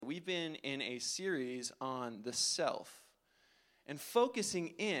we've been in a series on the self and focusing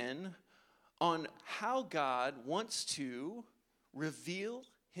in on how God wants to reveal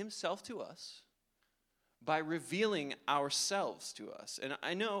himself to us by revealing ourselves to us. And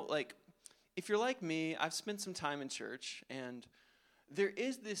I know, if you're like me, I've spent some time in church, and there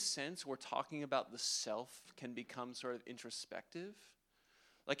is this sense where talking about the self can become sort of introspective.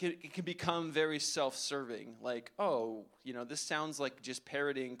 It can become very self-serving. This sounds like just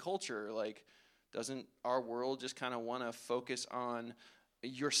parroting culture. Doesn't our world just kind of want to focus on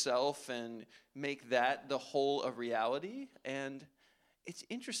yourself and make that the whole of reality? And it's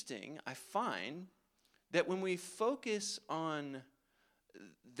interesting, I find, that when we focus on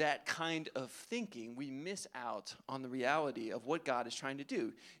that kind of thinking, we miss out on the reality of what God is trying to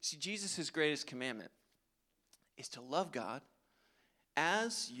do. See, Jesus' greatest commandment is to love God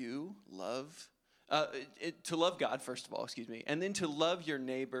as you love, to love God, first of all, and then to love your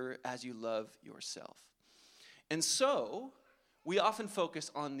neighbor as you love yourself. And so, we often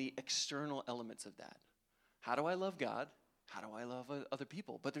focus on the external elements of that. How do I love God? How do I love other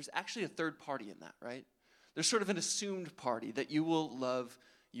people? But there's actually a third party in that, right? There's sort of an assumed party that you will love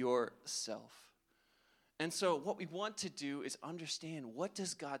yourself. And so what we want to do is understand, what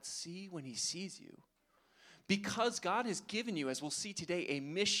does God see when he sees you? Because God has given you, as we'll see today, a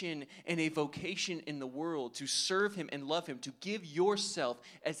mission and a vocation in the world to serve him and love him, to give yourself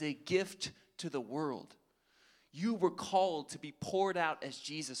as a gift to the world. You were called to be poured out as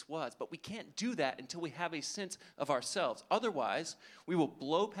Jesus was, but we can't do that until we have a sense of ourselves. Otherwise, we will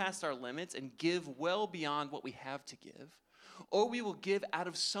blow past our limits and give well beyond what we have to give, or we will give out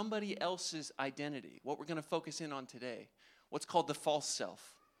of somebody else's identity, what we're going to focus in on today, what's called the false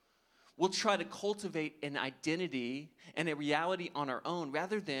self. We'll try to cultivate an identity and a reality on our own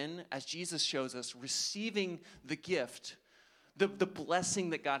rather than, as Jesus shows us, receiving the gift, the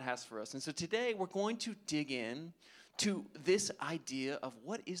blessing that God has for us. And so today we're going to dig in to this idea of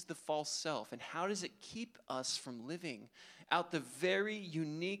what is the false self and how does it keep us from living out the very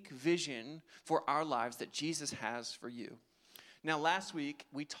unique vision for our lives that Jesus has for you. Now, last week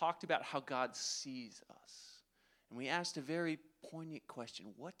we talked about how God sees us. And we asked a very poignant question.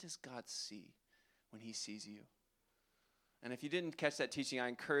 What does God see when he sees you? And if you didn't catch that teaching, I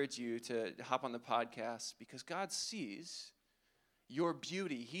encourage you to hop on the podcast, because God sees your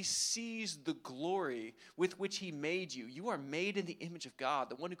beauty. He sees the glory with which he made you. You are made in the image of God.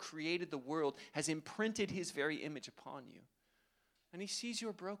 The one who created the world has imprinted his very image upon you. And he sees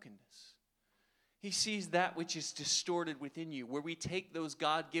your brokenness. He sees that which is distorted within you, where we take those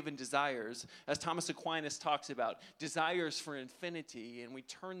God-given desires, as Thomas Aquinas talks about, desires for infinity, and we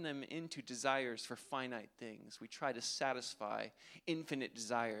turn them into desires for finite things. We try to satisfy infinite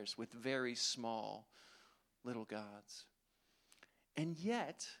desires with very small little gods. And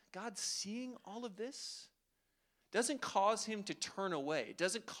yet, God seeing all of this doesn't cause him to turn away. It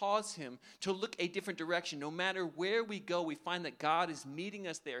doesn't cause him to look a different direction. No matter where we go, we find that God is meeting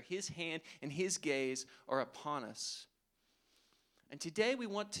us there. His hand and his gaze are upon us. And today we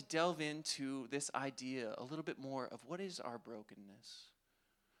want to delve into this idea a little bit more of what is our brokenness?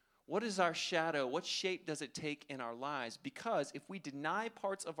 What is our shadow? What shape does it take in our lives? Because if we deny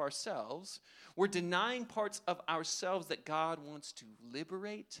parts of ourselves, we're denying parts of ourselves that God wants to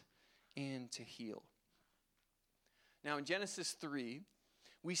liberate and to heal. Now, in Genesis 3,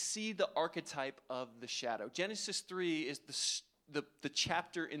 we see the archetype of the shadow. Genesis 3 is the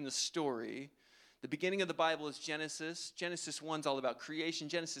chapter in the story. The beginning of the Bible is Genesis. Genesis 1 is all about creation.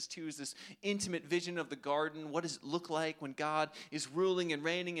 Genesis 2 is this intimate vision of the garden. What does it look like when God is ruling and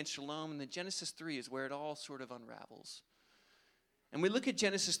reigning in shalom? And then Genesis 3 is where it all sort of unravels. And we look at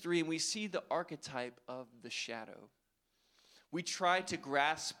Genesis 3 and we see the archetype of the shadow. We try to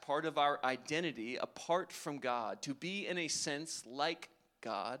grasp part of our identity apart from God, to be in a sense like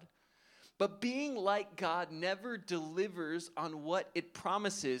God. But being like God never delivers on what it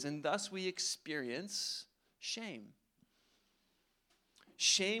promises, and thus we experience shame.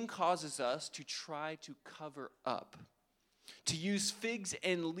 Shame causes us to try to cover up, to use figs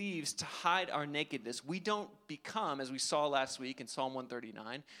and leaves to hide our nakedness. We don't become, as we saw last week in Psalm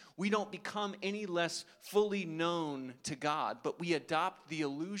 139, we don't become any less fully known to God, but we adopt the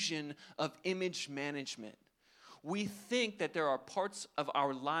illusion of image management. We think that there are parts of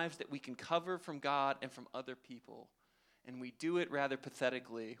our lives that we can cover from God and from other people, and we do it rather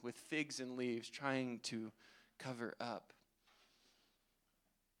pathetically with figs and leaves trying to cover up.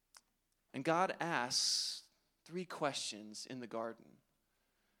 And God asks 3 questions in the garden.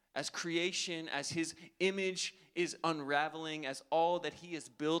 As creation, as his image is unraveling, as all that he has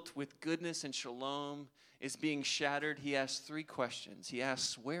built with goodness and shalom is being shattered, he asks three questions. He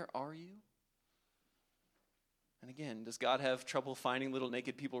asks, where are you? And again, does God have trouble finding little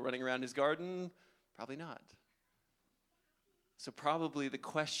naked people running around his garden? Probably not. So probably the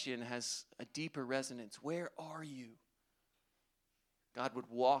question has a deeper resonance. Where are you? God would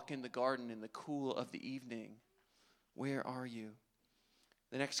walk in the garden in the cool of the evening. Where are you?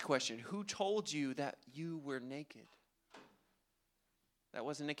 The next question, who told you that you were naked? That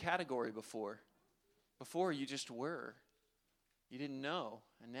wasn't a category before. Before, you just were. You didn't know.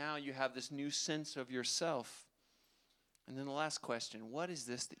 And now you have this new sense of yourself. And then the last question, what is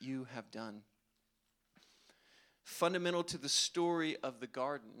this that you have done? Fundamental to the story of the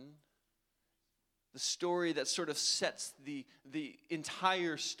garden, the story that sort of sets the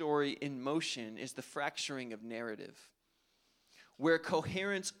entire story in motion, is the fracturing of narrative, where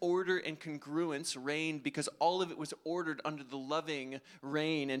coherence, order, and congruence reigned because all of it was ordered under the loving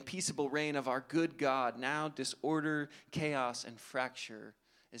reign and peaceable reign of our good God. Now disorder, chaos, and fracture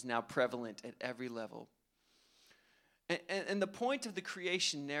is now prevalent at every level. And the point of the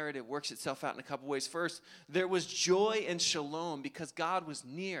creation narrative works itself out in a couple ways. First, there was joy and shalom because God was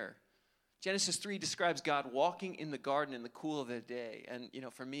near. Genesis 3 describes God walking in the garden in the cool of the day. And,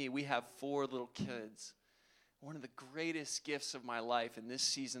 for me, we have 4 little kids. One of the greatest gifts of my life in this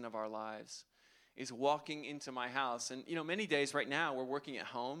season of our lives is walking into my house. And, many days right now we're working at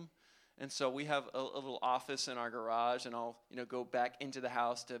home. And so we have a little office in our garage, and I'll, go back into the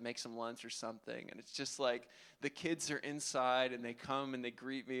house to make some lunch or something. And it's just like the kids are inside, and they come and they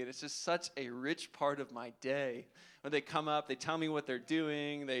greet me. And it's just such a rich part of my day. When they come up, they tell me what they're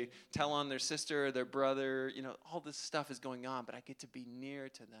doing. They tell on their sister or their brother. All this stuff is going on, but I get to be near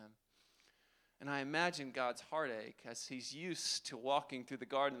to them. And I imagine God's heartache as he's used to walking through the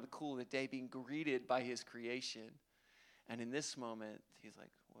garden in the cool of the day, being greeted by his creation. And in this moment, he's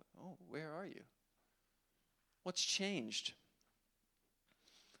like, oh, where are you? What's changed?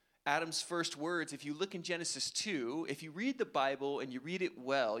 Adam's first words, if you look in Genesis 2, if you read the Bible and you read it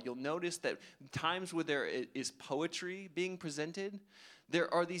well, you'll notice that times where there is poetry being presented,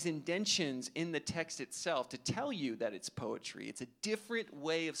 there are these indentions in the text itself to tell you that it's poetry. It's a different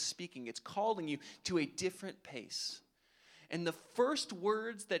way of speaking. It's calling you to a different pace. And the first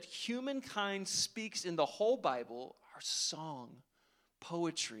words that humankind speaks in the whole Bible are song,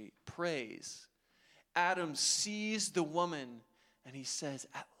 poetry, praise. Adam sees the woman and he says,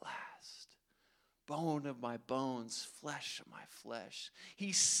 at last, bone of my bones, flesh of my flesh.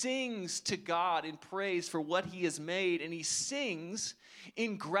 He sings to God in praise for what he has made, and he sings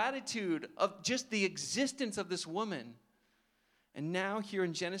in gratitude of just the existence of this woman. And now here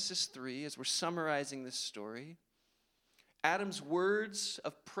in Genesis 3, as we're summarizing this story, Adam's words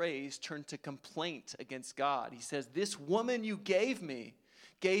of praise turn to complaint against God. He says, this woman you gave me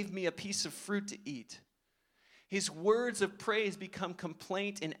a piece of fruit to eat. His words of praise become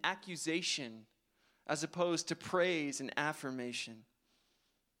complaint and accusation as opposed to praise and affirmation.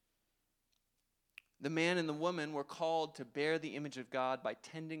 The man and the woman were called to bear the image of God by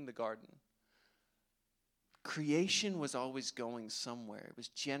tending the garden. Creation was always going somewhere. It was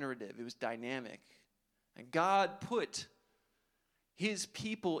generative. It was dynamic. And God put his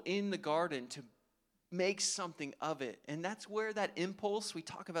people in the garden to make something of it. And that's where that impulse, we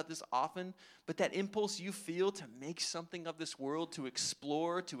talk about this often, but that impulse you feel to make something of this world, to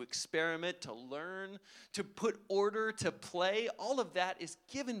explore, to experiment, to learn, to put order, to play, all of that is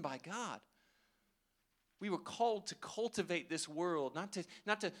given by God. We were called to cultivate this world, not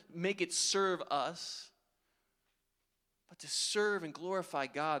to make it serve us, but to serve and glorify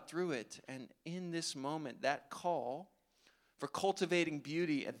God through it. And in this moment, that call for cultivating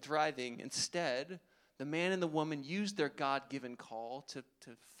beauty and thriving, instead, the man and the woman used their God-given call to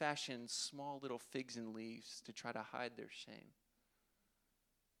fashion small little figs and leaves to try to hide their shame.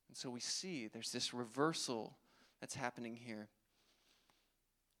 And so we see there's this reversal that's happening here.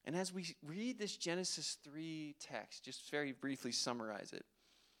 And as we read this Genesis 3 text, just very briefly summarize it.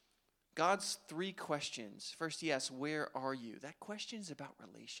 God's 3 questions. First, he asks, where are you? That question is about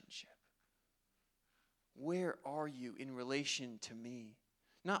relationship. Where are you in relation to me?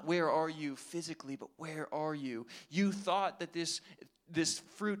 Not where are you physically, but where are you? You thought that this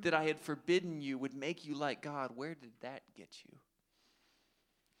fruit that I had forbidden you would make you like God. Where did that get you?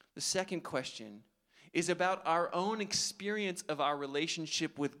 The second question is about our own experience of our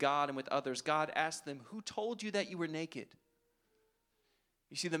relationship with God and with others. God asked them, who told you that you were naked?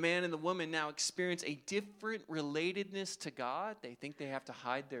 You see, the man and the woman now experience a different relatedness to God. They think they have to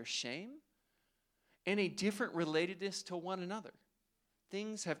hide their shame. And a different relatedness to one another.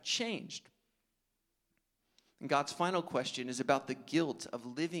 things have changed. And God's final question is about the guilt of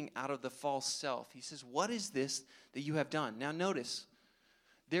living out of the false self. He says, what is this that you have done? Now notice,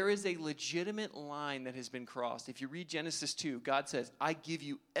 there is a legitimate line that has been crossed. If you read Genesis 2, God says, I give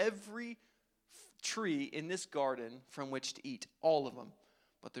you every tree in this garden from which to eat, all of them.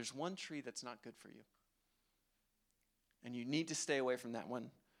 But there's one tree that's not good for you. And you need to stay away from that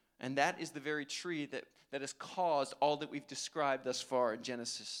one. And that is the very tree that has caused all that we've described thus far in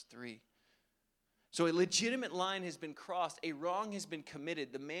Genesis 3. So a legitimate line has been crossed. A wrong has been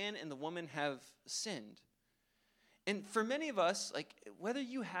committed. The man and the woman have sinned. And for many of us, like whether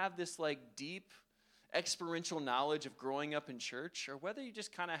you have this like deep experiential knowledge of growing up in church, or whether you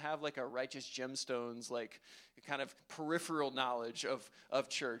just kind of have like a Righteous Gemstones, like kind of peripheral knowledge of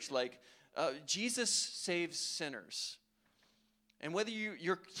church, like Jesus saves sinners. And whether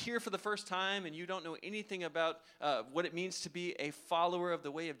you're here for the first time and you don't know anything about what it means to be a follower of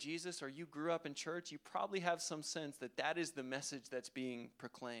the way of Jesus, or you grew up in church, you probably have some sense that that is the message that's being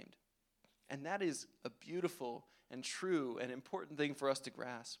proclaimed. And that is a beautiful and true and important thing for us to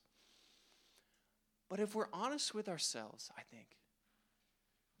grasp. But if we're honest with ourselves, I think,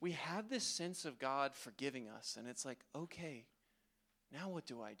 we have this sense of God forgiving us, and it's like, okay, now what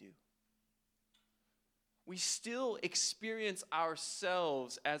do I do? We still experience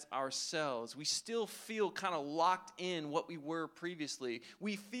ourselves as ourselves. We still feel kind of locked in what we were previously.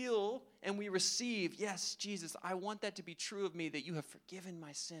 We feel and we receive, yes, Jesus, I want that to be true of me, that you have forgiven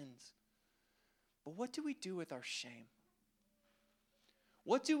my sins. But what do we do with our shame?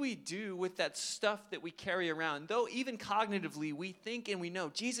 What do we do with that stuff that we carry around? Though even cognitively we think and we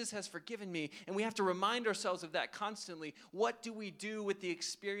know Jesus has forgiven me, and we have to remind ourselves of that constantly, what do we do with the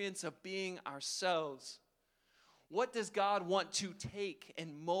experience of being ourselves? What does God want to take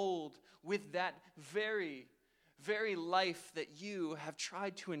and mold with that very, very life that you have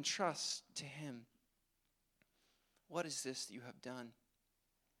tried to entrust to him? What is this that you have done?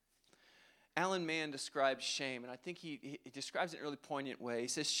 Alan Mann describes shame, and I think he describes it in a really poignant way. He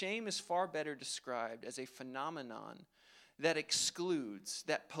says, shame is far better described as a phenomenon that excludes,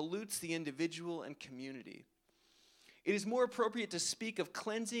 that pollutes the individual and community. It is more appropriate to speak of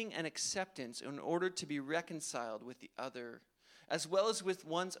cleansing and acceptance in order to be reconciled with the other, as well as with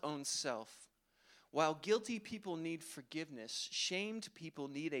one's own self. While guilty people need forgiveness, shamed people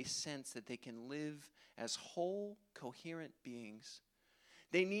need a sense that they can live as whole, coherent beings.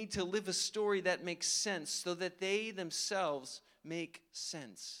 They need to live a story that makes sense so that they themselves make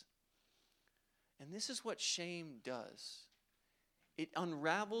sense. And this is what shame does. It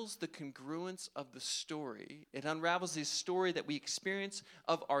unravels the congruence of the story. It unravels the story that we experience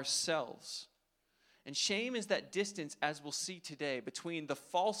of ourselves. And shame is that distance, as we'll see today, between the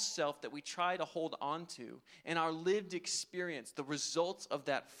false self that we try to hold on to and our lived experience, the results of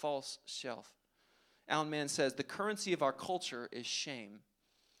that false self. Alan Mann says, the currency of our culture is shame.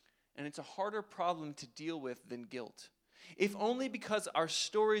 And it's a harder problem to deal with than guilt. If only because our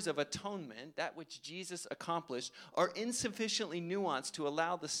stories of atonement, that which Jesus accomplished, are insufficiently nuanced to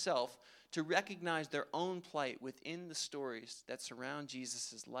allow the self to recognize their own plight within the stories that surround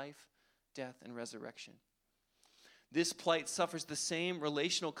Jesus' life, death, and resurrection. This plight suffers the same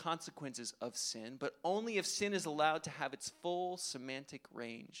relational consequences of sin, but only if sin is allowed to have its full semantic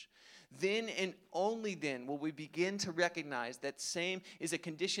range. Then and only then will we begin to recognize that same is a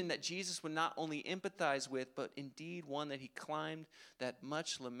condition that Jesus would not only empathize with, but indeed one that he climbed that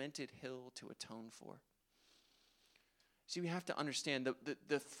much lamented hill to atone for. See, we have to understand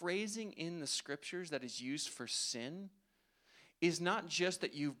the phrasing in the scriptures that is used for sin is not just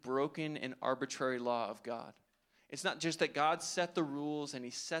that you've broken an arbitrary law of God. It's not just that God set the rules and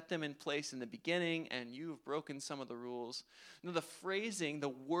he set them in place in the beginning and you've broken some of the rules. No, the phrasing, the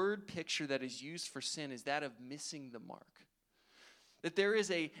word picture that is used for sin is that of missing the mark. That there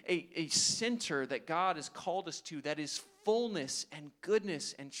is a center that God has called us to that is fullness and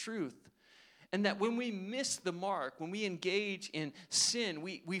goodness and truth. And that when we miss the mark, when we engage in sin,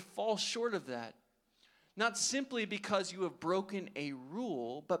 we fall short of that. Not simply because you have broken a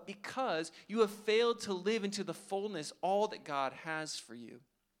rule, but because you have failed to live into the fullness all that God has for you.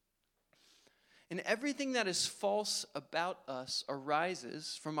 And everything that is false about us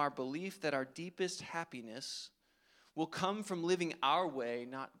arises from our belief that our deepest happiness will come from living our way,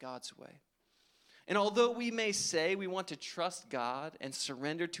 not God's way. And although we may say we want to trust God and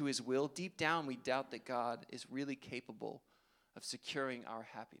surrender to his will, deep down we doubt that God is really capable of securing our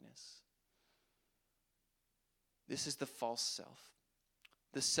happiness. This is the false self.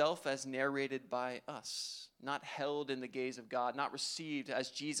 The self as narrated by us, not held in the gaze of God, not received as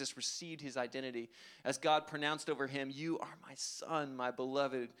Jesus received his identity, as God pronounced over him, "You are my son, my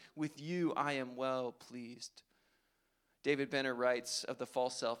beloved. With you I am well pleased." David Benner writes of the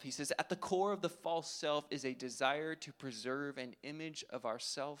false self, he says, "At the core of the false self is a desire to preserve an image of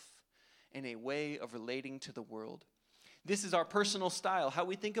ourself and a way of relating to the world. This is our personal style, how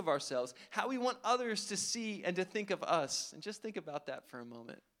we think of ourselves, how we want others to see and to think of us." And just think about that for a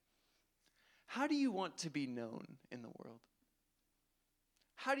moment. How do you want to be known in the world?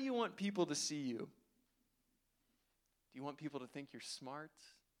 How do you want people to see you? Do you want people to think you're smart,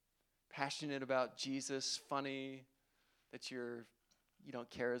 passionate about Jesus, funny, that you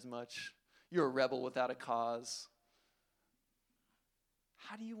don't care as much, you're a rebel without a cause?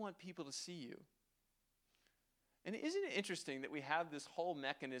 How do you want people to see you? And isn't it interesting that we have this whole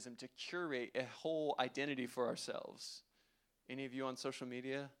mechanism to curate a whole identity for ourselves? Any of you on social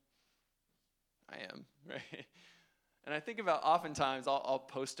media? I am, right? And I think about oftentimes I'll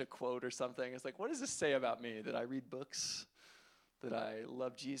post a quote or something. It's like, what does this say about me? That I read books? That I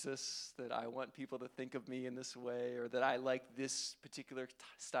love Jesus? That I want people to think of me in this way? Or that I like this particular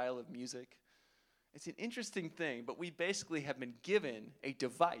style of music? It's an interesting thing, but we basically have been given a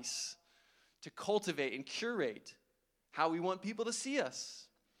device to cultivate and curate how we want people to see us.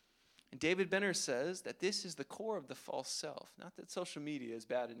 And David Benner says that this is the core of the false self. Not that social media is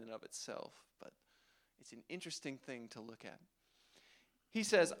bad in and of itself, but it's an interesting thing to look at. He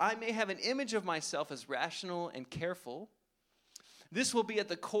says, "I may have an image of myself as rational and careful. This will be at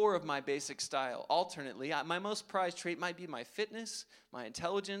the core of my basic style. Alternately, my most prized trait might be my fitness, my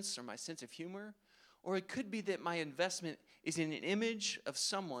intelligence, or my sense of humor. Or it could be that my investment is in an image of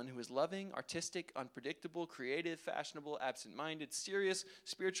someone who is loving, artistic, unpredictable, creative, fashionable, absent-minded, serious,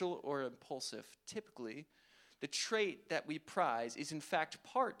 spiritual, or impulsive. Typically, the trait that we prize is in fact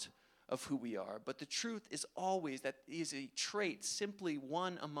part of who we are, but the truth is always that it is a trait, simply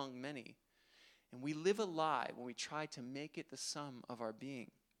one among many. And we live a lie when we try to make it the sum of our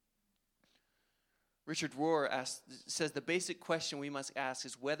being." Richard Rohr says the basic question we must ask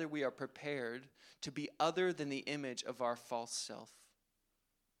is whether we are prepared to be other than the image of our false self.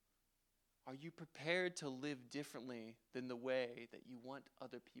 Are you prepared to live differently than the way that you want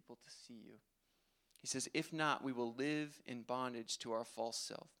other people to see you? He says, if not, we will live in bondage to our false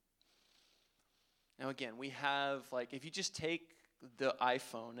self. Now again, we have, if you just take the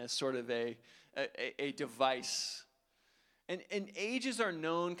iPhone as sort of a device. And ages are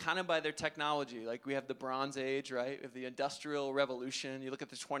known kind of by their technology. Like we have the Bronze Age, right? We have the Industrial Revolution. You look at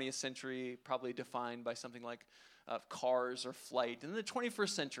the 20th century, probably defined by something like cars or flight. And in the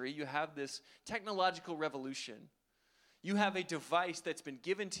 21st century, you have this technological revolution. You have a device that's been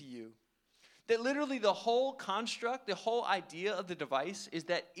given to you that literally the whole construct, the whole idea of the device is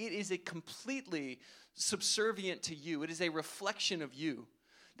that it is a completely subservient to you. It is a reflection of you.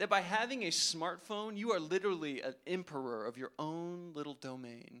 That by having a smartphone, you are literally an emperor of your own little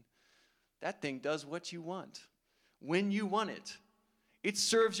domain. That thing does what you want, when you want it. It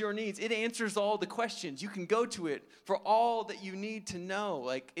serves your needs. It answers all the questions. You can go to it for all that you need to know.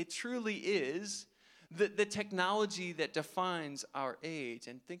 It truly is the technology that defines our age.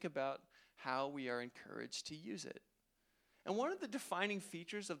 And think about how we are encouraged to use it. And one of the defining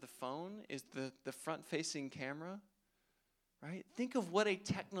features of the phone is the front-facing camera. Right? Think of what a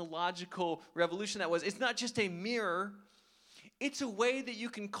technological revolution that was. It's not just a mirror. It's a way that you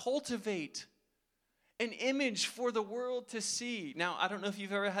can cultivate an image for the world to see. Now, I don't know if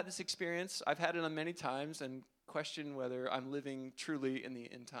you've ever had this experience. I've had it on many times and question whether I'm living truly in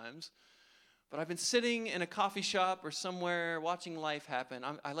the end times. But I've been sitting in a coffee shop or somewhere watching life happen.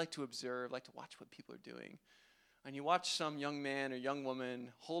 I like to observe, like to watch what people are doing. And you watch some young man or young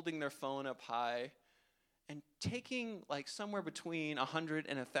woman holding their phone up high and taking somewhere between 100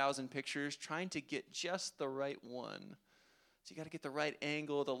 and 1,000 pictures, trying to get just the right one. So you got to get the right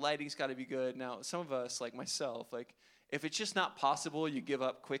angle. The lighting's got to be good. Now, some of us, like myself, if it's just not possible, you give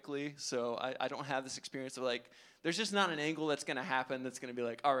up quickly. So I don't have this experience of there's just not an angle that's going to happen that's going to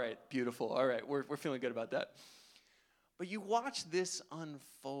be all right, beautiful. All right, we're feeling good about that. But you watch this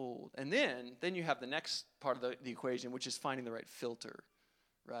unfold. And then you have the next part of the equation, which is finding the right filter.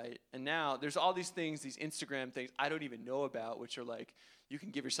 Right? And now there's all these things, these Instagram things I don't even know about, which are you can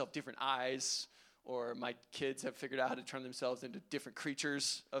give yourself different eyes, or my kids have figured out how to turn themselves into different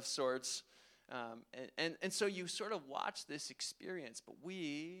creatures of sorts. And so you sort of watch this experience, but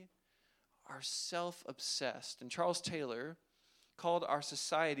we are self-obsessed. And Charles Taylor called our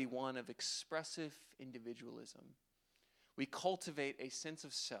society one of expressive individualism. We cultivate a sense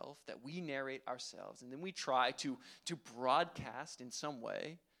of self that we narrate ourselves, and then we try to broadcast in some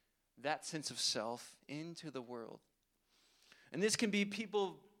way that sense of self into the world. And this can be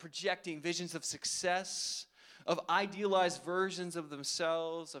people projecting visions of success, of idealized versions of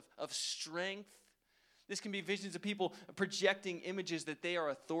themselves, of strength. This can be visions of people projecting images that they are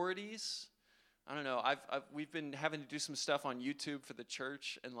authorities. I don't know, we've been having to do some stuff on YouTube for the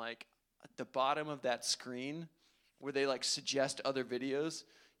church, and like at the bottom of that screen where they like suggest other videos,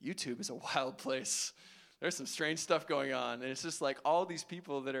 YouTube is a wild place. There's some strange stuff going on, and it's just like all these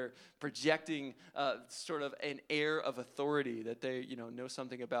people that are projecting sort of an air of authority that they, know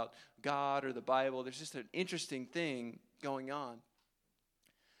something about God or the Bible. There's just an interesting thing going on.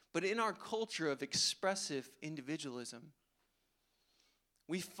 But in our culture of expressive individualism,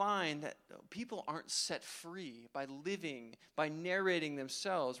 we find that people aren't set free by living, by narrating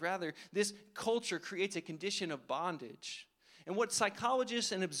themselves. Rather, this culture creates a condition of bondage. And what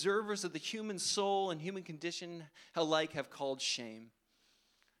psychologists and observers of the human soul and human condition alike have called shame.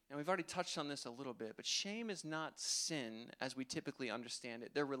 Now, we've already touched on this a little bit, but shame is not sin as we typically understand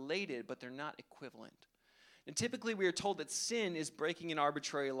it. They're related, but they're not equivalent. And typically we are told that sin is breaking an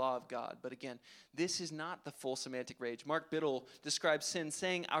arbitrary law of God. But again, this is not the full semantic range. Mark Biddle describes sin,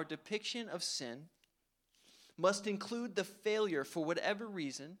 saying, our depiction of sin must include the failure for whatever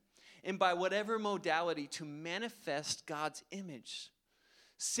reason and by whatever modality to manifest God's image.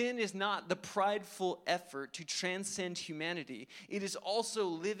 Sin is not the prideful effort to transcend humanity. It is also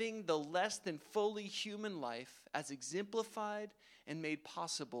living the less than fully human life as exemplified and made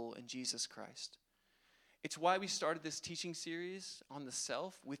possible in Jesus Christ. It's why we started this teaching series on the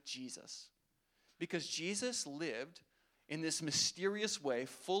self with Jesus. Because Jesus lived in this mysterious way,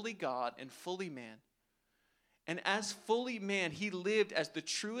 fully God and fully man. And as fully man, he lived as the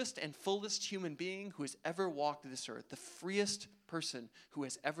truest and fullest human being who has ever walked this earth. The freest person who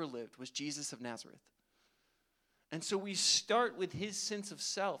has ever lived was Jesus of Nazareth. And so we start with his sense of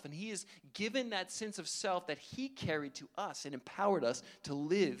self, and he has given that sense of self that he carried to us and empowered us to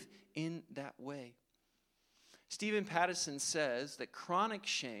live in that way. Stephen Patterson says that chronic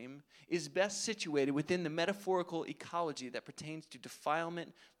shame is best situated within the metaphorical ecology that pertains to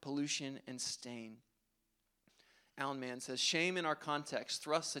defilement, pollution, and stain. Alan Mann says, shame in our context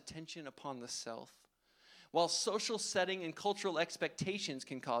thrusts attention upon the self. While social setting and cultural expectations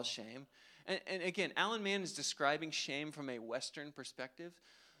can cause shame, and again, Alan Mann is describing shame from a Western perspective.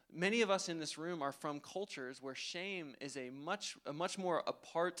 Many of us in this room are from cultures where shame is a much more a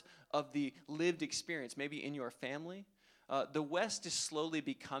part of the lived experience, maybe in your family. The West is slowly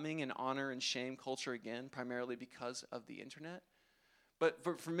becoming an honor and shame culture again, primarily because of the internet. But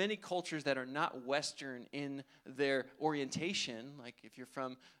for many cultures that are not Western in their orientation, like if you're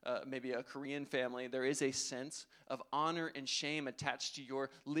from maybe a Korean family, there is a sense of honor and shame attached to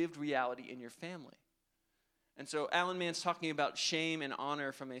your lived reality in your family. And so Alan Mann's talking about shame and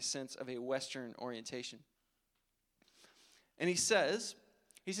honor from a sense of a Western orientation. And he says,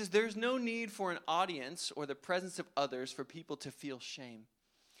 there's no need for an audience or the presence of others for people to feel shame.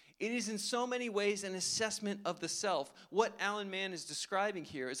 It is in so many ways an assessment of the self. What Alan Mann is describing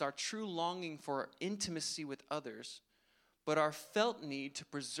here is our true longing for intimacy with others, but our felt need to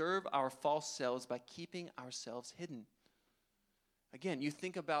preserve our false selves by keeping ourselves hidden. Again, you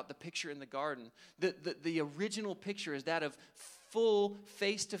think about the picture in the garden. The original picture is that of full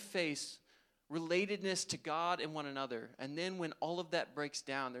face-to-face relatedness to God and one another. And then when all of that breaks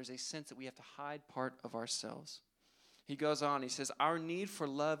down, there's a sense that we have to hide part of ourselves. He goes on, he says, our need for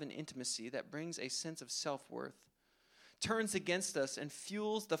love and intimacy that brings a sense of self-worth turns against us and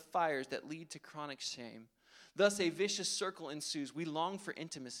fuels the fires that lead to chronic shame. Thus, a vicious circle ensues. We long for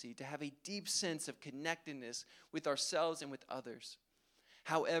intimacy, to have a deep sense of connectedness with ourselves and with others.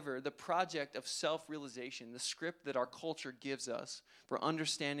 However, the project of self-realization, the script that our culture gives us for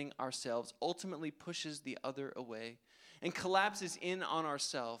understanding ourselves, ultimately pushes the other away and collapses in on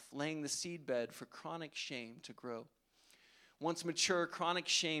ourselves, laying the seedbed for chronic shame to grow. Once mature, chronic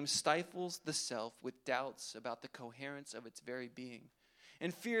shame stifles the self with doubts about the coherence of its very being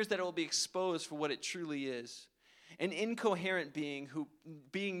and fears that it will be exposed for what it truly is. An incoherent being who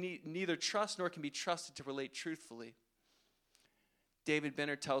neither trusts nor can be trusted to relate truthfully. David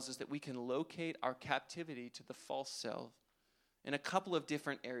Benner tells us that we can locate our captivity to the false self in a couple of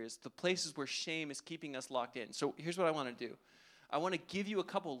different areas, the places where shame is keeping us locked in. So here's what I want to do. I want to give you a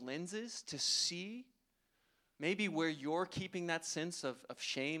couple lenses to see maybe where you're keeping that sense of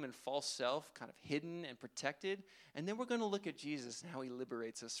shame and false self kind of hidden and protected. And then we're going to look at Jesus and how he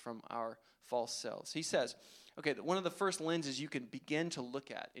liberates us from our false selves. He says, okay, one of the first lenses you can begin to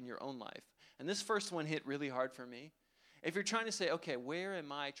look at in your own life, and this first one hit really hard for me, if you're trying to say, okay, where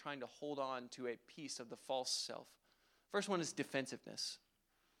am I trying to hold on to a piece of the false self? First one is defensiveness.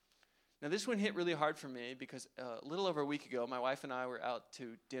 Now, this one hit really hard for me because a little over a week ago, my wife and I were out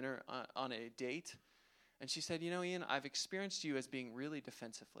to dinner on a date. And she said, Ian, I've experienced you as being really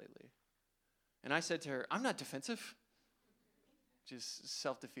defensive lately. And I said to her, I'm not defensive. Which is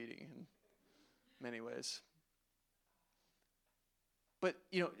self-defeating in many ways. But,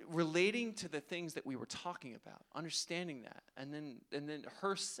 relating to the things that we were talking about, understanding that, and then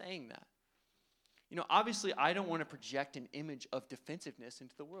her saying that. Obviously, I don't want to project an image of defensiveness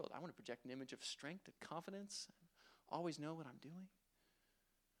into the world. I want to project an image of strength and confidence and always know what I'm doing.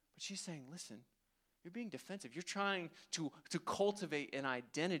 But she's saying, listen, you're being defensive. You're trying to cultivate an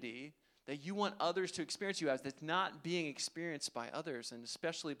identity that you want others to experience you as that's not being experienced by others, and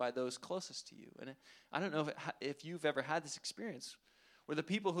especially by those closest to you. And I don't know if you've ever had this experience where the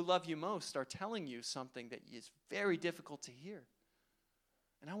people who love you most are telling you something that is very difficult to hear.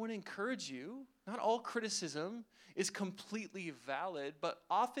 And I want to encourage you, not all criticism is completely valid, but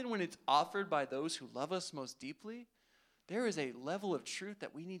often when it's offered by those who love us most deeply, there is a level of truth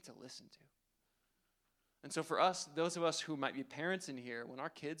that we need to listen to. And so for us, those of us who might be parents in here, when our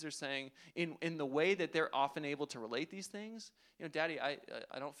kids are saying, in the way that they're often able to relate these things, Daddy, I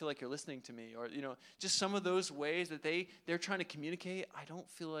don't feel like you're listening to me, or, just some of those ways that they're trying to communicate, I don't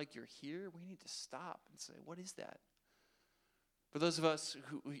feel like you're here, we need to stop and say, what is that? For those of us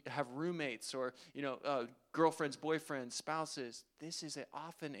who have roommates or, girlfriends, boyfriends, spouses, this is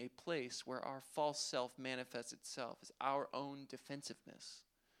often a place where our false self manifests itself as our own defensiveness.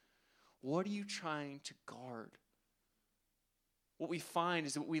 What are you trying to guard? What we find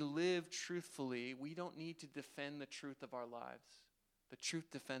is that when we live truthfully, we don't need to defend the truth of our lives. The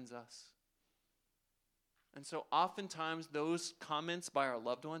truth defends us. And so oftentimes those comments by our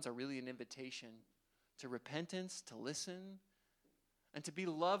loved ones are really an invitation to repentance, to listen, and to be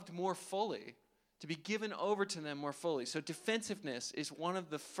loved more fully, to be given over to them more fully. So defensiveness is one of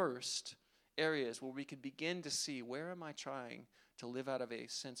the first areas where we could begin to see, where am I trying to live out of a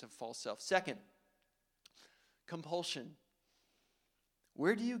sense of false self? Second, compulsion.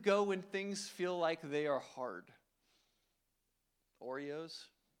 Where do you go when things feel like they are hard? Oreos?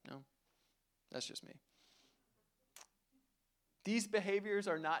 No, that's just me. These behaviors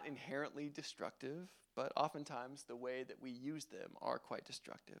are not inherently destructive, but oftentimes the way that we use them are quite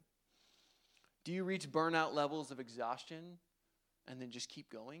destructive. Do you reach burnout levels of exhaustion and then just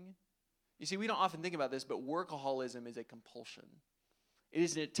keep going? You see, we don't often think about this, but workaholism is a compulsion. It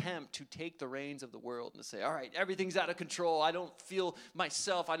is an attempt to take the reins of the world and to say, all right, everything's out of control. I don't feel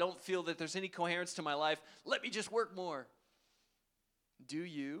myself. I don't feel that there's any coherence to my life. Let me just work more. Do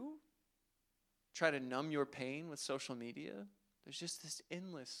you try to numb your pain with social media? There's just this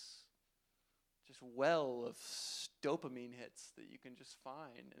endless well of dopamine hits that you can just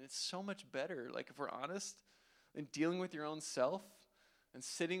find. And it's so much better, like if we're honest, than dealing with your own self and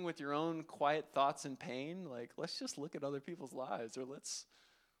sitting with your own quiet thoughts and pain. Like, let's just look at other people's lives, or let's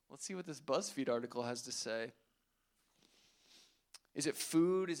see what this BuzzFeed article has to say. Is it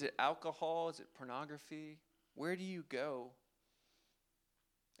food? Is it alcohol? Is it pornography? Where do you go?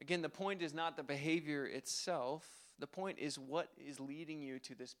 Again, the point is not the behavior itself. The point is what is leading you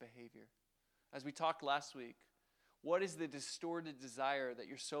to this behavior. As we talked last week, what is the distorted desire that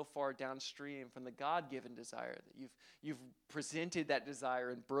you're so far downstream from the God-given desire, that you've presented that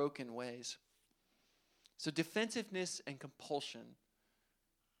desire in broken ways? So defensiveness and compulsion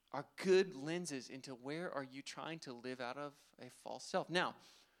are good lenses into where are you trying to live out of a false self. Now,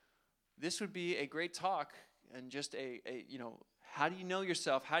 this would be a great talk and just how do you know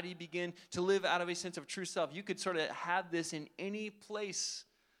yourself? How do you begin to live out of a sense of true self? You could sort of have this in any place.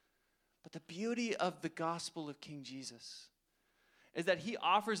 But the beauty of the gospel of King Jesus is that he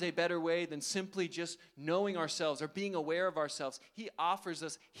offers a better way than simply just knowing ourselves or being aware of ourselves. He offers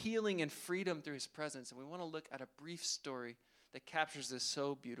us healing and freedom through his presence. And we want to look at a brief story that captures this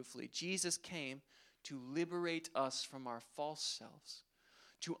so beautifully. Jesus came to liberate us from our false selves,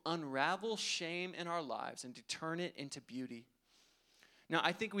 to unravel shame in our lives and to turn it into beauty. Now,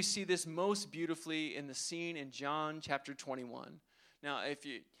 I think we see this most beautifully in the scene in John chapter 21. Now, if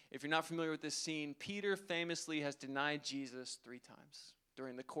you're not familiar with this scene, Peter famously has denied Jesus 3 times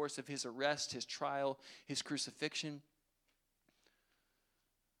during the course of his arrest, his trial, his crucifixion.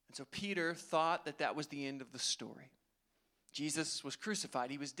 And so Peter thought that was the end of the story. Jesus was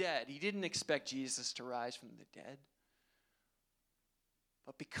crucified. He was dead. He didn't expect Jesus to rise from the dead.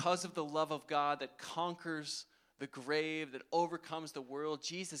 But because of the love of God that conquers the grave, that overcomes the world,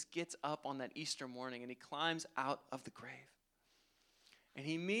 Jesus gets up on that Easter morning and he climbs out of the grave. And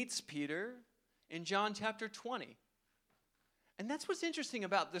he meets Peter in John chapter 20. And that's what's interesting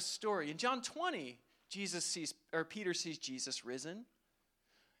about this story. In John 20, Peter sees Jesus risen.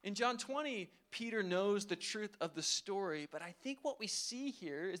 In John 20, Peter knows the truth of the story, but I think what we see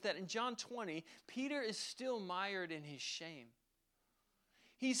here is that in John 20, Peter is still mired in his shame.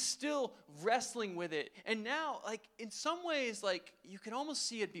 He's still wrestling with it. And now, like, in some ways, like, you can almost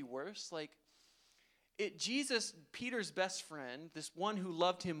see it be worse. Like, Jesus, Peter's best friend, this one who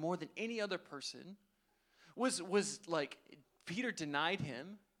loved him more than any other person, was like, Peter denied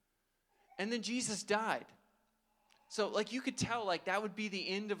him, and then Jesus died. So, like, you could tell, like, that would be the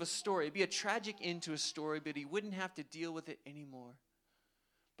end of a story. It'd be a tragic end to a story, but he wouldn't have to deal with it anymore.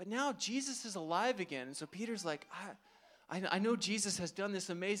 But now Jesus is alive again. And so Peter's like, I know Jesus has done this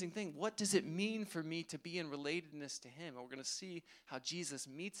amazing thing. What does it mean for me to be in relatedness to him? And we're going to see how Jesus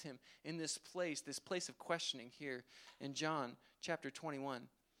meets him in this place of questioning here in John chapter 21.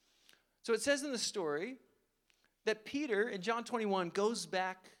 So it says in the story that Peter, in John 21, goes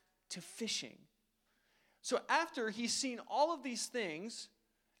back to fishing. So after he's seen all of these things,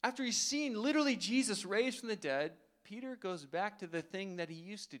 after he's seen literally Jesus raised from the dead, Peter goes back to the thing that he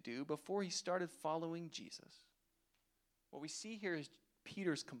used to do before he started following Jesus. What we see here is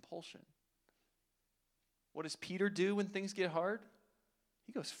Peter's compulsion. What does Peter do when things get hard?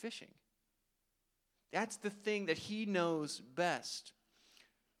 He goes fishing. That's the thing that he knows best.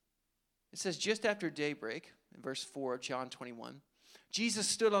 It says, just after daybreak, in verse 4 of John 21, Jesus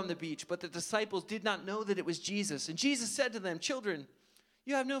stood on the beach, but the disciples did not know that it was Jesus. And Jesus said to them, "Children,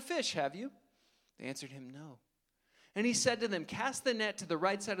 you have no fish, have you?" They answered him, "No." And he said to them, "Cast the net to the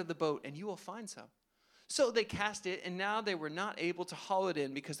right side of the boat, and you will find some." So they cast it, and now they were not able to haul it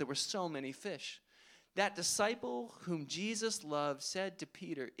in because there were so many fish. That disciple whom Jesus loved said to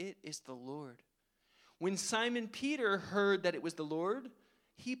Peter, "It is the Lord." When Simon Peter heard that it was the Lord,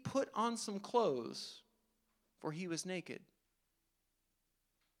 he put on some clothes, for he was naked.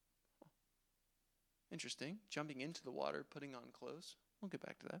 Interesting. Jumping into the water, putting on clothes. We'll get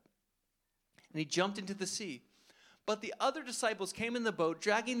back to that. And he jumped into the sea. But the other disciples came in the boat,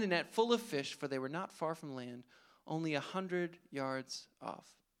 dragging the net full of fish, for they were not far from land, only 100 yards off.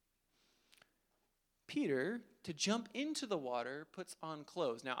 Peter, to jump into the water, puts on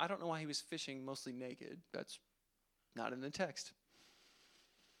clothes. Now, I don't know why he was fishing mostly naked. That's not in the text.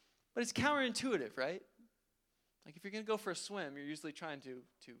 But it's counterintuitive, right? Like, if you're going to go for a swim, you're usually trying to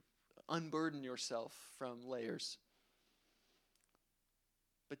unburden yourself from layers.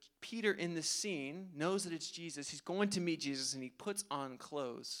 But Peter in this scene knows that it's Jesus. He's going to meet Jesus, and he puts on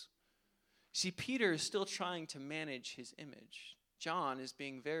clothes. See, Peter is still trying to manage his image. John is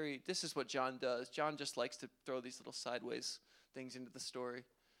being this is what John does. John just likes to throw these little sideways things into the story.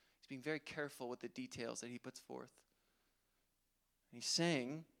 He's being very careful with the details that he puts forth. And he's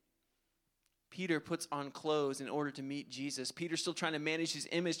saying, Peter puts on clothes in order to meet Jesus. Peter's still trying to manage his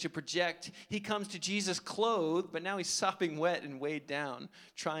image to project. He comes to Jesus clothed, but now he's sopping wet and weighed down,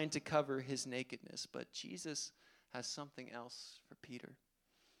 trying to cover his nakedness. But Jesus has something else for Peter.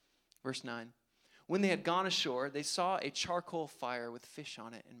 Verse 9. When they had gone ashore, they saw a charcoal fire with fish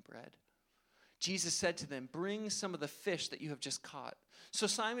on it and bread. Jesus said to them, "Bring some of the fish that you have just caught." So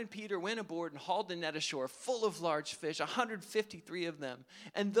Simon Peter went aboard and hauled the net ashore full of large fish, 153 of them.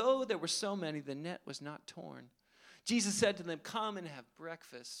 And though there were so many, the net was not torn. Jesus said to them, "Come and have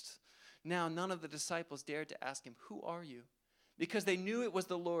breakfast." Now none of the disciples dared to ask him, "Who are you?" Because they knew it was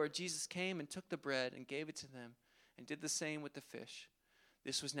the Lord. Jesus came and took the bread and gave it to them and did the same with the fish.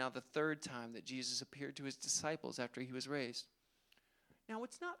 This was now the third time that Jesus appeared to his disciples after he was raised. Now,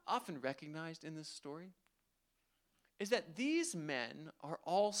 what's not often recognized in this story is that these men are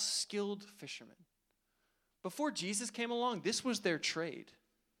all skilled fishermen. Before Jesus came along, this was their trade.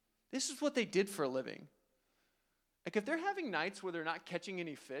 This is what they did for a living. Like, if they're having nights where they're not catching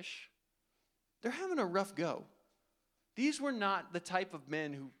any fish, they're having a rough go. These were not the type of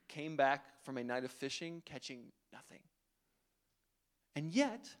men who came back from a night of fishing catching nothing. And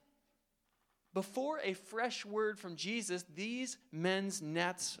yet, before a fresh word from Jesus, these men's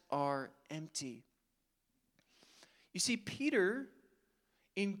nets are empty. You see, Peter,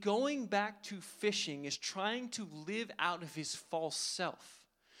 in going back to fishing, is trying to live out of his false self.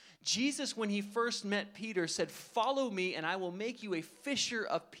 Jesus, when he first met Peter, said, "Follow me, and I will make you a fisher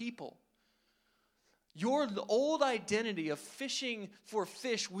of people." Your old identity of fishing for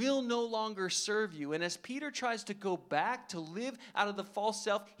fish will no longer serve you. And as Peter tries to go back to live out of the false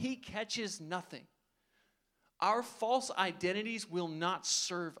self, he catches nothing. Our false identities will not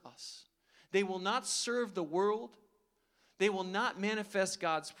serve us. They will not serve the world. They will not manifest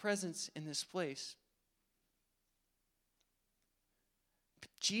God's presence in this place.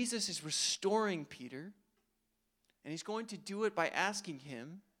 Jesus is restoring Peter And he's going to do it by asking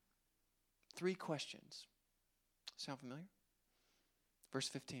him 3 questions. Sound familiar? Verse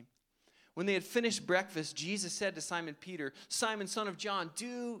 15. When they had finished breakfast, Jesus said to Simon Peter, "Simon, son of John,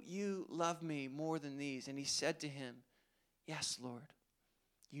 do you love me more than these?" And he said to him, "Yes, Lord,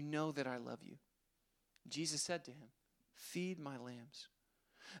 you know that I love you." Jesus said to him, "Feed my lambs."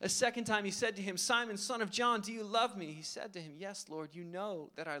 A second time he said to him, "Simon, son of John, do you love me?" He said to him, "Yes, Lord, you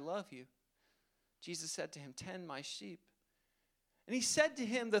know that I love you." Jesus said to him, "Tend my sheep." And he said to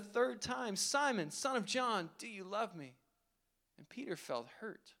him the third time, "Simon, son of John, do you love me?" And Peter felt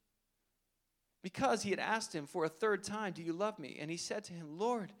hurt, because he had asked him for a third time, "Do you love me?" And he said to him,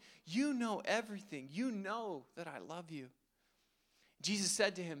 "Lord, you know everything. You know that I love you." Jesus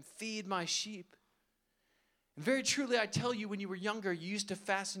said to him, "Feed my sheep. And very truly I tell you, when you were younger, you used to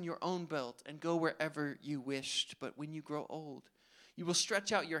fasten your own belt and go wherever you wished. But when you grow old, you will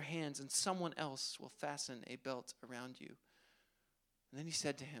stretch out your hands, and someone else will fasten a belt around you." And then he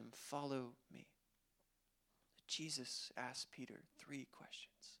said to him, "Follow me." Jesus asked Peter 3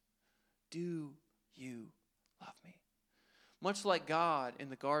 questions. Do you love me? Much like God in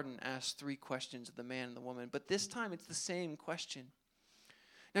the garden asked 3 questions of the man and the woman, but this time it's the same question.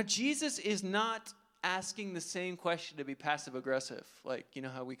 Now, Jesus is not asking the same question to be passive aggressive. Like, you know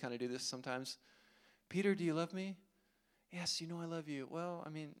how we kind of do this sometimes? "Peter, do you love me?" "Yes, you know I love you." "Well, I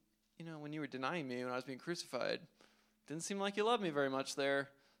mean, when you were denying me when I was being crucified, didn't seem like you loved me very much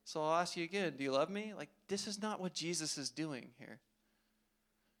there. So I'll ask you again, do you love me?" Like, this is not what Jesus is doing here.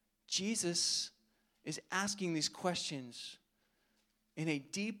 Jesus is asking these questions in a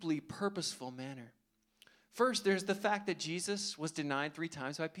deeply purposeful manner. First, there's the fact that Jesus was denied 3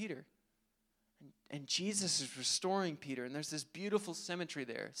 times by Peter. And Jesus is restoring Peter, and there's this beautiful symmetry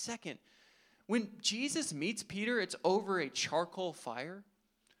there. Second, when Jesus meets Peter, it's over a charcoal fire.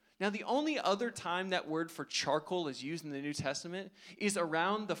 Now, the only other time that word for charcoal is used in the New Testament is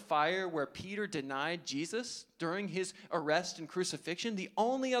around the fire where Peter denied Jesus during his arrest and crucifixion. The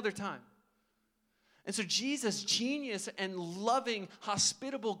only other time. And so Jesus, genius and loving,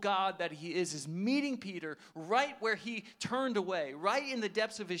 hospitable God that he is meeting Peter right where he turned away, right in the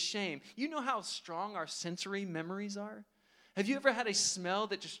depths of his shame. You know how strong our sensory memories are? Have you ever had a smell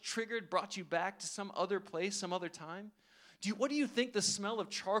that just brought you back to some other place, some other time? What do you think the smell of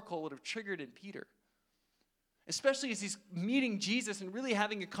charcoal would have triggered in Peter? Especially as he's meeting Jesus and really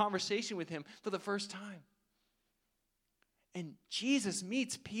having a conversation with him for the first time. And Jesus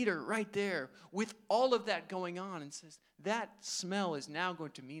meets Peter right there with all of that going on and says, that smell is now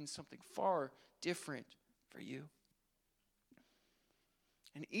going to mean something far different for you.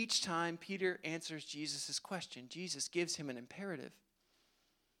 And each time Peter answers Jesus' question, Jesus gives him an imperative,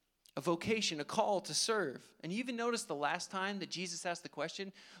 a vocation, a call to serve. And you even notice the last time that Jesus asked the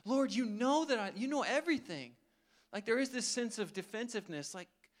question, "Lord, you know everything." Like, there is this sense of defensiveness, like,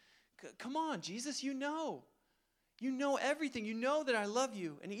 come on, Jesus, you know. You know everything. You know that I love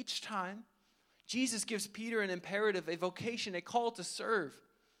you. And each time, Jesus gives Peter an imperative, a vocation, a call to serve.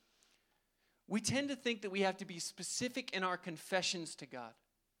 We tend to think that we have to be specific in our confessions to God,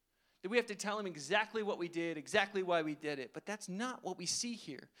 that we have to tell him exactly what we did, exactly why we did it. But that's not what we see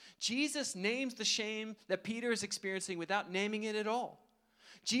here. Jesus names the shame that Peter is experiencing without naming it at all.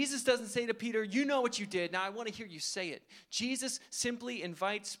 Jesus doesn't say to Peter, "You know what you did. Now I want to hear you say it." Jesus simply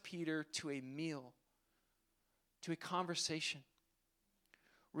invites Peter to a meal, to a conversation.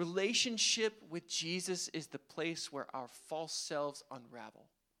 Relationship with Jesus is the place where our false selves unravel.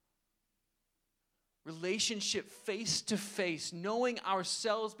 Relationship face to face, knowing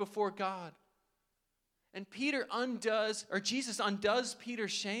ourselves before God. And Jesus undoes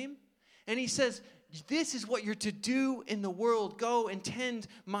Peter's shame, and he says, "This is what you're to do in the world. Go and tend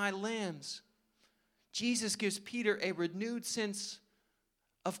my lambs." Jesus gives Peter a renewed sense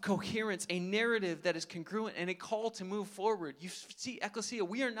of coherence, a narrative that is congruent, and a call to move forward. You see, Ecclesia,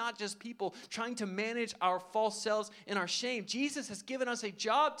 we are not just people trying to manage our false selves and our shame. Jesus has given us a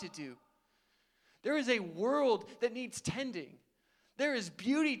job to do. There is a world that needs tending. There is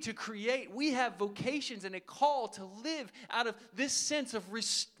beauty to create. We have vocations and a call to live out of this sense of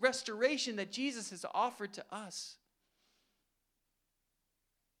restoration that Jesus has offered to us.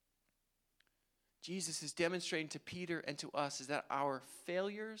 Jesus is demonstrating to Peter and to us is that our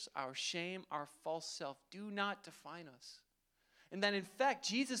failures, our shame, our false self do not define us. And that in fact,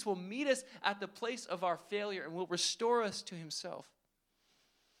 Jesus will meet us at the place of our failure and will restore us to himself.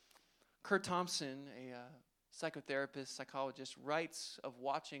 Kurt Thompson, a psychotherapist, psychologist, writes of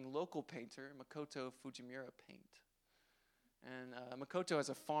watching local painter Makoto Fujimura paint. And Makoto has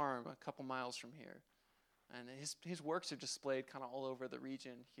a farm a couple miles from here. And his works are displayed kind of all over the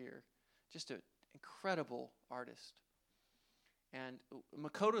region here. Just an incredible artist. And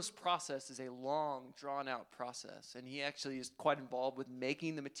Makoto's process is a long, drawn-out process, and he actually is quite involved with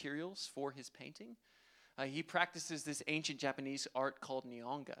making the materials for his painting. He practices this ancient Japanese art called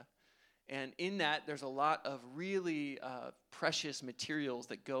Nihonga, and in that, there's a lot of really precious materials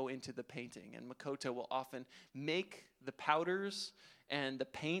that go into the painting, and Makoto will often make the powders and the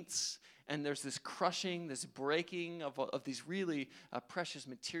paints, and there's this crushing, this breaking of these really precious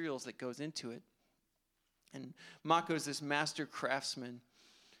materials that goes into it. And Mako is this master craftsman.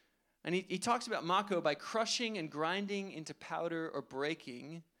 And he talks about Mako by crushing and grinding into powder or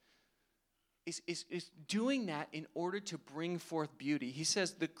breaking is doing that in order to bring forth beauty. He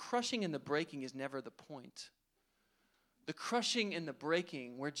says the crushing and the breaking is never the point. The crushing and the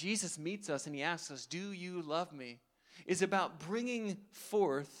breaking, where Jesus meets us and he asks us, "Do you love me?" is about bringing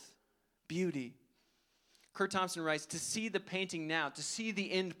forth beauty. Kurt Thompson writes, to see the painting now, to see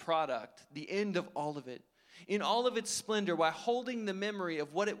the end product, the end of all of it, in all of its splendor, while holding the memory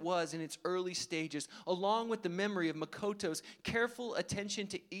of what it was in its early stages, along with the memory of Makoto's careful attention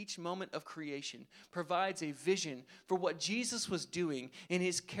to each moment of creation, provides a vision for what Jesus was doing in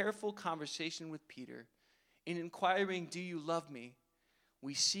his careful conversation with Peter. In inquiring, "Do you love me?"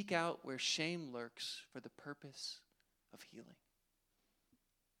 we seek out where shame lurks for the purpose of healing.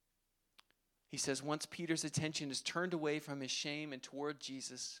 He says, once Peter's attention is turned away from his shame and toward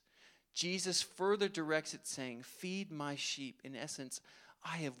Jesus, Jesus further directs it, saying, "Feed my sheep." In essence,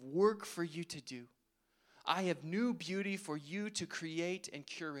 I have work for you to do. I have new beauty for you to create and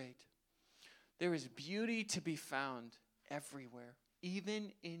curate. There is beauty to be found everywhere,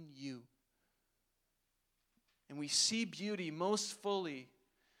 even in you. And we see beauty most fully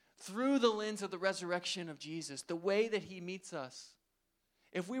through the lens of the resurrection of Jesus, the way that he meets us.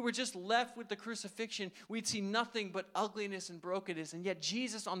 If we were just left with the crucifixion, we'd see nothing but ugliness and brokenness. And yet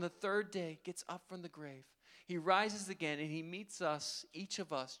Jesus on the third day gets up from the grave. He rises again and he meets us, each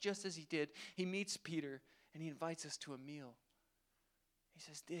of us, just as he did. He meets Peter and he invites us to a meal. He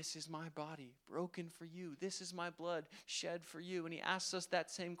says, "This is my body broken for you. This is my blood shed for you." And he asks us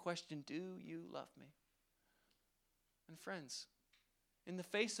that same question, "Do you love me?" And friends, in the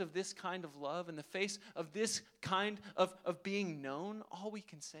face of this kind of love, in the face of this kind of being known, all we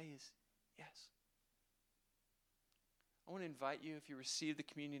can say is yes. I want to invite you, if you receive the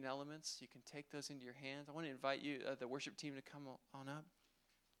communion elements, you can take those into your hands. I want to invite you, the worship team, to come on up.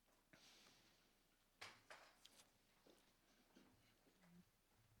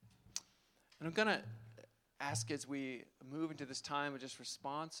 And I'm going to ask, as we move into this time of just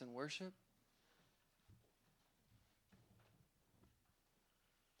response and worship,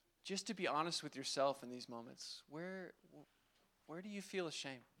 just to be honest with yourself in these moments. Where do you feel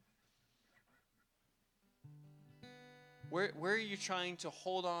ashamed? Where are you trying to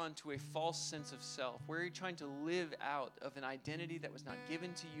hold on to a false sense of self? Where are you trying to live out of an identity that was not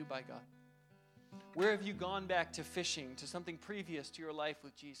given to you by God? Where have you gone back to fishing, to something previous to your life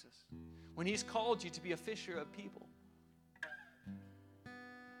with Jesus, when he's called you to be a fisher of people?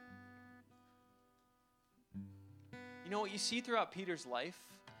 You know what you see throughout Peter's life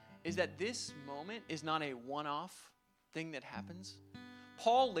is that this moment is not a one-off thing that happens.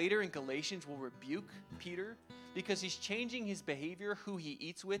 Paul later in Galatians will rebuke Peter because he's changing his behavior, who he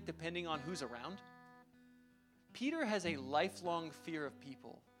eats with, depending on who's around. Peter has a lifelong fear of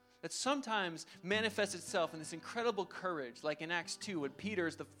people that sometimes manifests itself in this incredible courage, like in Acts 2, when Peter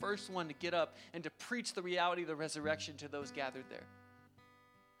is the first one to get up and to preach the reality of the resurrection to those gathered there.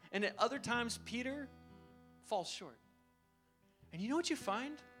 And at other times, Peter falls short. And you know what you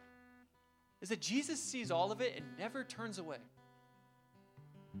find? Is that Jesus sees all of it and never turns away.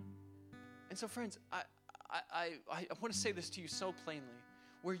 And so, friends, I want to say this to you so plainly.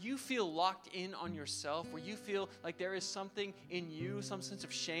 Where you feel locked in on yourself, where you feel like there is something in you, some sense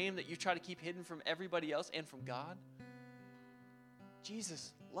of shame that you try to keep hidden from everybody else and from God,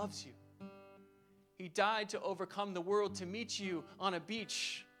 Jesus loves you. He died to overcome the world, to meet you on a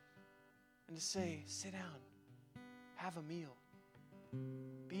beach and to say, "Sit down, have a meal.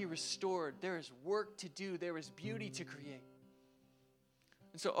 Be restored. There is work to do. There is beauty to create."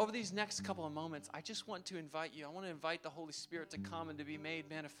 And so over these next couple of moments, I just want to invite you. I want to invite the Holy Spirit to come and to be made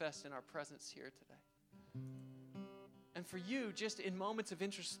manifest in our presence here today. And for you, just in moments of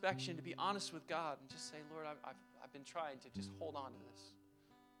introspection, to be honest with God and just say, "Lord, I've been trying to just hold on to this.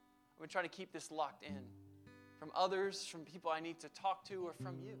 I've been trying to keep this locked in from others, from people I need to talk to, or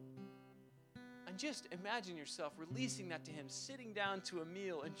from you." And just imagine yourself releasing that to him, sitting down to a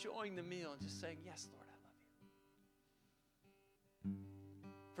meal, enjoying the meal, and just saying, "Yes, Lord, I love you."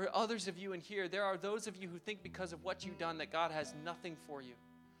 For others of you in here, there are those of you who think because of what you've done that God has nothing for you.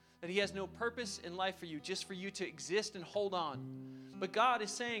 that he has no purpose in life for you, just for you to exist and hold on. But God is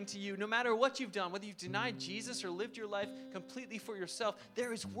saying to you, no matter what you've done, whether you've denied Jesus or lived your life completely for yourself,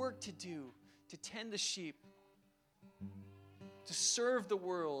 there is work to do, to tend the sheep, to serve the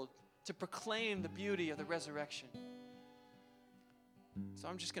world, to proclaim the beauty of the resurrection. So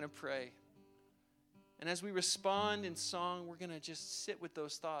I'm just going to pray. And as we respond in song, we're going to just sit with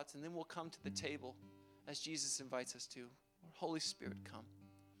those thoughts, and then we'll come to the table as Jesus invites us to. Holy Spirit, come.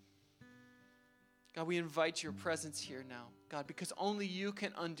 God, we invite your presence here now, God, because only you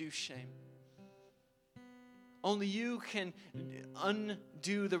can undo shame. Only you can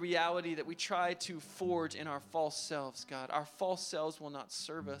undo the reality that we try to forge in our false selves, God. Our false selves will not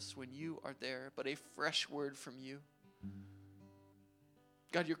serve us when you are there, but a fresh word from you.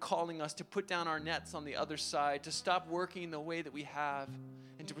 God, you're calling us to put down our nets on the other side, to stop working the way that we have,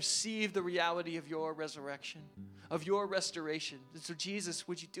 and to receive the reality of your resurrection, of your restoration. And so, Jesus,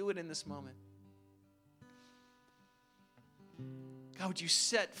 would you do it in this moment? God, would you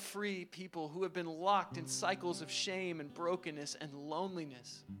set free people who have been locked in cycles of shame and brokenness and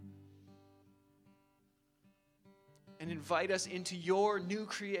loneliness, and invite us into your new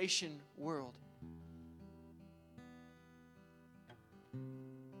creation world.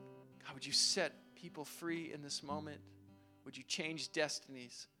 God, would you set people free in this moment? Would you change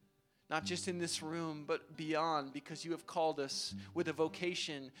destinies, not just in this room, but beyond, because you have called us with a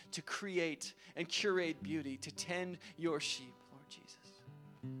vocation to create and curate beauty, to tend your sheep, Lord Jesus.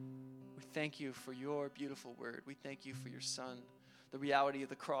 We thank you for your beautiful word. We thank you for your Son, the reality of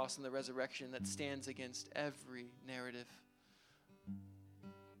the cross and the resurrection that stands against every narrative.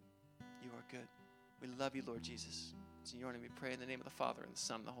 You are good. We love you, Lord Jesus. It's in your name we pray, in the name of the Father, and the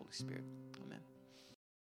Son, and the Holy Spirit. Amen.